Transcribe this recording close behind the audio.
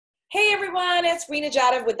Hey everyone, it's Reena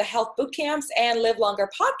Jadhav with the Health Boot Camps and Live Longer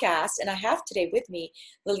podcast. And I have today with me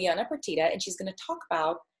Liliana Partida, and she's going to talk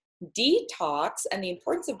about detox and the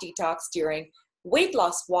importance of detox during weight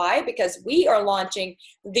loss. Why? Because we are launching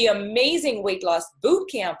the amazing weight loss boot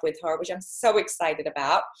camp with her, which I'm so excited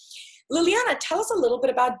about. Liliana, tell us a little bit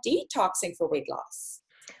about detoxing for weight loss.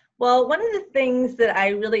 Well, one of the things that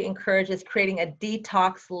I really encourage is creating a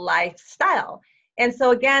detox lifestyle. And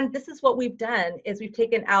so again, this is what we've done is we've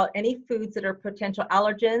taken out any foods that are potential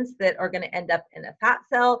allergens that are going to end up in a fat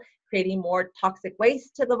cell, creating more toxic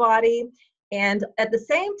waste to the body. And at the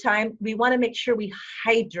same time, we want to make sure we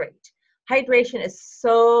hydrate. Hydration is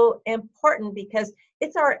so important because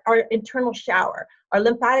it's our internal shower. Our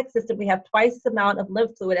lymphatic system, we have twice the amount of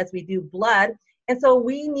lymph fluid as we do blood. And so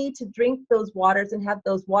we need to drink those waters and have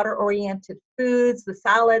those water-oriented foods, the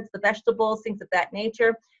salads, the vegetables, things of that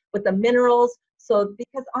nature, with the minerals. So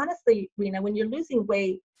because honestly, Reena, when you're losing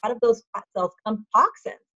weight, out of those fat cells come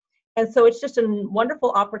toxins. And so it's just a wonderful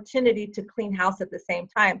opportunity to clean house at the same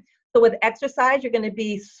time. So with exercise, you're going to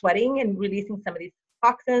be sweating and releasing some of these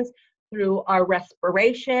toxins through our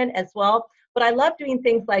respiration as well. But I love doing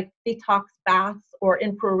things like detox baths or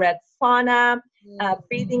infrared sauna,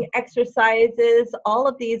 breathing exercises. All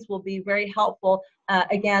of these will be very helpful.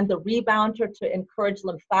 Again, the rebounder to encourage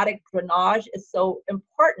lymphatic drainage is so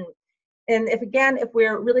important. And if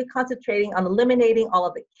we're really concentrating on eliminating all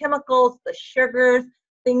of the chemicals, the sugars,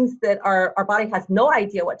 things that our body has no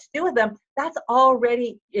idea what to do with them, that's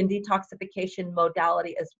already in detoxification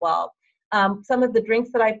modality as well. Some of the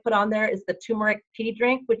drinks that I put on there is the turmeric tea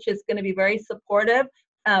drink, which is going to be very supportive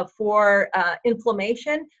for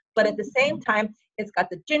inflammation. But at the same time, it's got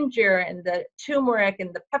the ginger and the turmeric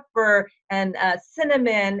and the pepper and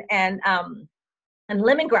cinnamon and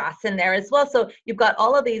lemongrass in there as well. So you've got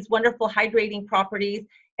all of these wonderful hydrating properties.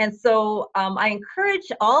 And so I encourage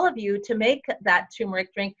all of you to make that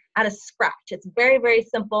turmeric drink out of scratch. It's very, very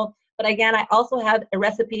simple. But again, I also have a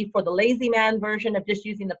recipe for the lazy man version of just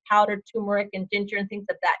using the powdered turmeric and ginger and things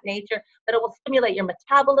of that nature. But it will stimulate your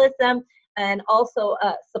metabolism and also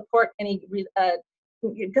support any,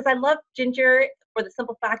 because I love ginger for the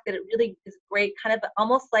simple fact that it really is great, kind of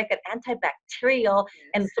almost like an antibacterial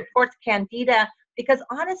and supports candida. Because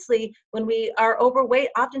honestly, when we are overweight,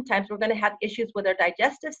 oftentimes we're going to have issues with our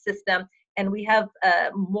digestive system, and we have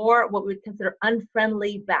more what we would consider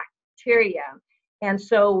unfriendly bacteria. And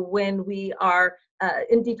so when we are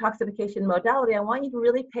in detoxification modality, I want you to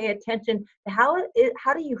really pay attention to how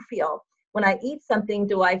do you feel? When I eat something,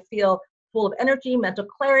 do I feel full of energy, mental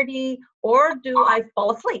clarity, or do I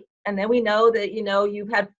fall asleep? And then we know that,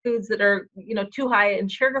 you've had foods that are, too high in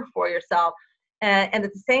sugar for yourself. And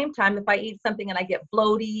at the same time, if I eat something and I get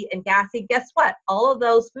bloaty and gassy, guess what? All of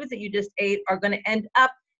those foods that you just ate are going to end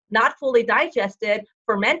up not fully digested,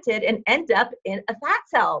 fermented, and end up in a fat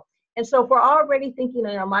cell. And so if we're already thinking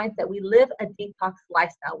in our minds that we live a detox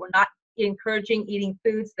lifestyle, we're not encouraging eating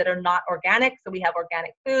foods that are not organic. So we have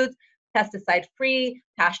organic foods, pesticide-free,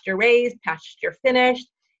 pasture-raised, pasture-finished,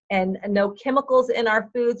 and no chemicals in our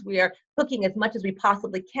foods. We are cooking as much as we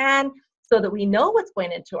possibly can so that we know what's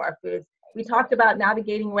going into our foods. We talked about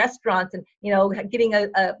navigating restaurants and, getting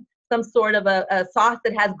some sort of a sauce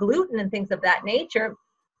that has gluten and things of that nature.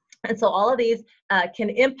 And so all of these can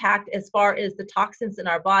impact as far as the toxins in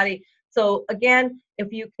our body. So again,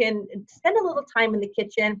 if you can spend a little time in the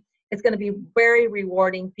kitchen, it's going to be very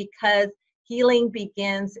rewarding because healing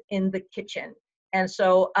begins in the kitchen. And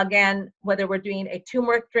so again, whether we're doing a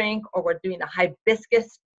turmeric drink or we're doing a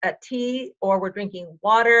hibiscus tea or we're drinking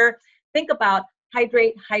water, think about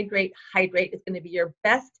hydrate, hydrate, hydrate is going to be your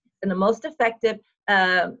best and the most effective,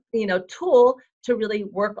 tool to really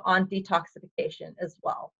work on detoxification as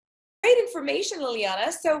well. Great information,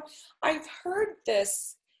 Liliana. So I've heard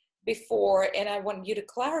this before, and I want you to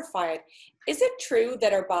clarify it. Is it true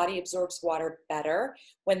that our body absorbs water better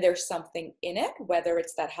when there's something in it, whether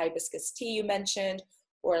it's that hibiscus tea you mentioned,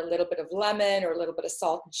 or a little bit of lemon, or a little bit of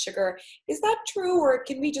salt and sugar? Is that true, or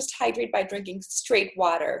can we just hydrate by drinking straight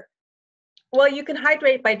water? Well, you can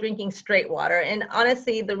hydrate by drinking straight water. And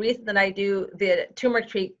honestly, the reason that I do the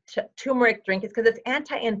turmeric drink is because it's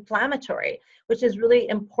anti-inflammatory, which is really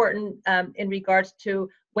important in regards to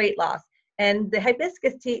weight loss. And the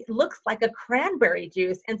hibiscus tea looks like a cranberry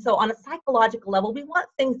juice. And so on a psychological level, we want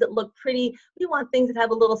things that look pretty. We want things that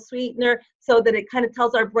have a little sweetener so that it kind of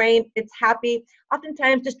tells our brain it's happy.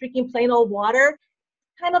 Oftentimes, just drinking plain old water,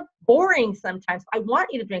 kind of boring sometimes. I want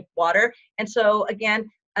you to drink water. And so again,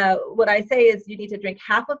 what I say is you need to drink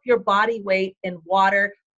half of your body weight in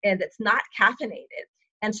water, and it's not caffeinated.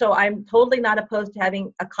 And so I'm totally not opposed to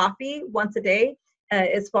having a coffee once a day.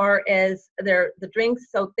 as far as the drinks.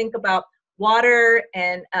 So think about water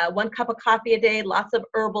and 1 cup of coffee a day, lots of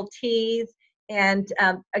herbal teas. And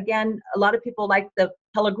again, a lot of people like the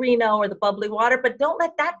Pellegrino or the bubbly water, but don't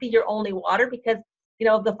let that be your only water, because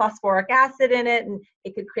the phosphoric acid in it, and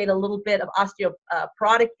it could create a little bit of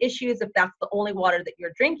osteoporotic issues if that's the only water that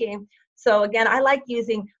you're drinking. So again, I like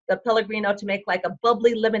using the Pellegrino to make like a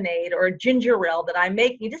bubbly lemonade or a ginger ale that I'm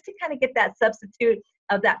making, just to kind of get that substitute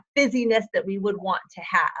of that fizziness that we would want to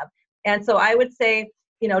have. And so I would say,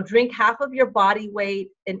 drink half of your body weight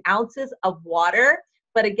in ounces of water.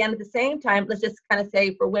 But again, at the same time, let's just kind of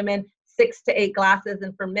say for women, 6 to 8 glasses,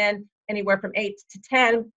 and for men, anywhere from 8 to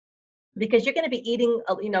 10, because you're going to be eating,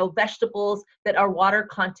 vegetables that are water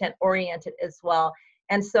content oriented as well.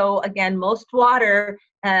 And so again, most water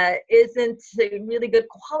isn't really good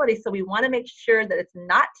quality. So we want to make sure that it's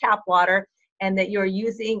not tap water and that you're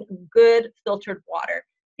using good filtered water.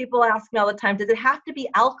 People ask me all the time, does it have to be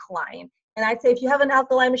alkaline? And I'd say if you have an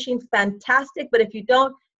alkaline machine, fantastic. But if you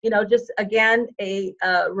don't, just again, a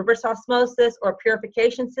reverse osmosis or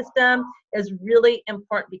purification system is really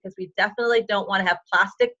important, because we definitely don't want to have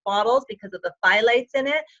plastic bottles because of the phthalates in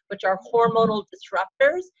it, which are hormonal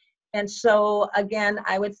disruptors. And so again,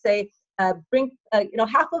 I would say bring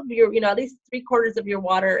half of your, at least 3/4 of your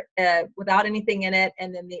water without anything in it,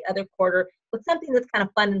 and then the other quarter with something that's kind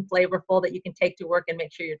of fun and flavorful that you can take to work and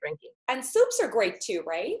make sure you're drinking. And soups are great too,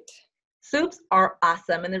 right? Soups are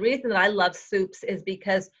awesome. And the reason that I love soups is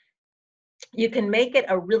because you can make it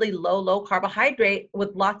a really low carbohydrate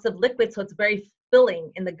with lots of liquid. So it's very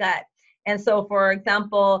filling in the gut. And so, for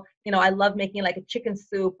example, I love making like a chicken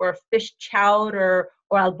soup or fish chowder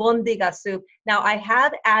or albondiga soup. Now, I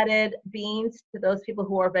have added beans to those people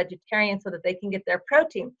who are vegetarian so that they can get their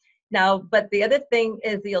protein. Now, but the other thing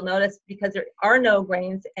is, you'll notice, because there are no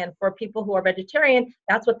grains, and for people who are vegetarian,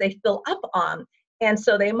 that's what they fill up on. And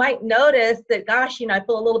so they might notice that, gosh, I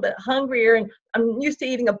feel a little bit hungrier, and I'm used to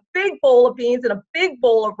eating a big bowl of beans and a big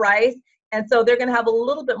bowl of rice. And so they're going to have a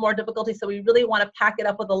little bit more difficulty. So we really want to pack it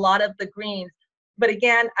up with a lot of the greens. But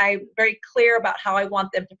again, I'm very clear about how I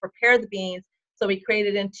want them to prepare the beans. So we create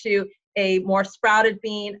it into a more sprouted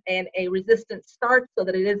bean and a resistant starch so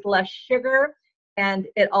that it is less sugar. And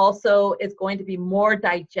it also is going to be more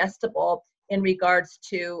digestible in regards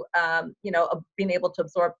to, being able to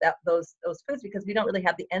absorb those foods, because we don't really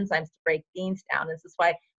have the enzymes to break beans down. This is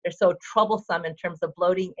why they're so troublesome in terms of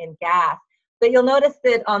bloating and gas. But you'll notice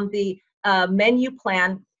that on the menu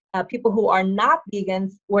plan, people who are not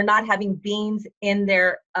vegans were not having beans in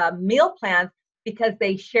their meal plans, because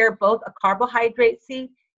they share both a carbohydrate seed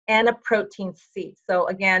and a protein seed. So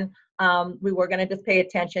again, we were going to just pay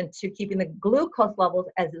attention to keeping the glucose levels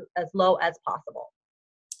as low as possible.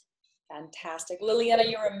 Fantastic.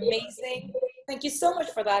 Liliana, you're amazing. Thank you so much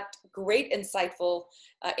for that great, insightful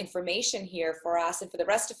information here for us. And for the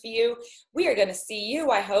rest of you, we are going to see you,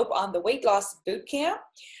 I hope, on the weight loss boot camp,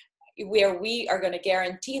 where we are going to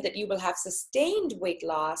guarantee that you will have sustained weight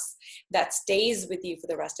loss that stays with you for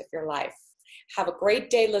the rest of your life. Have a great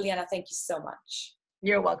day, Liliana. Thank you so much.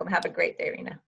 You're welcome. Have a great day, Reena.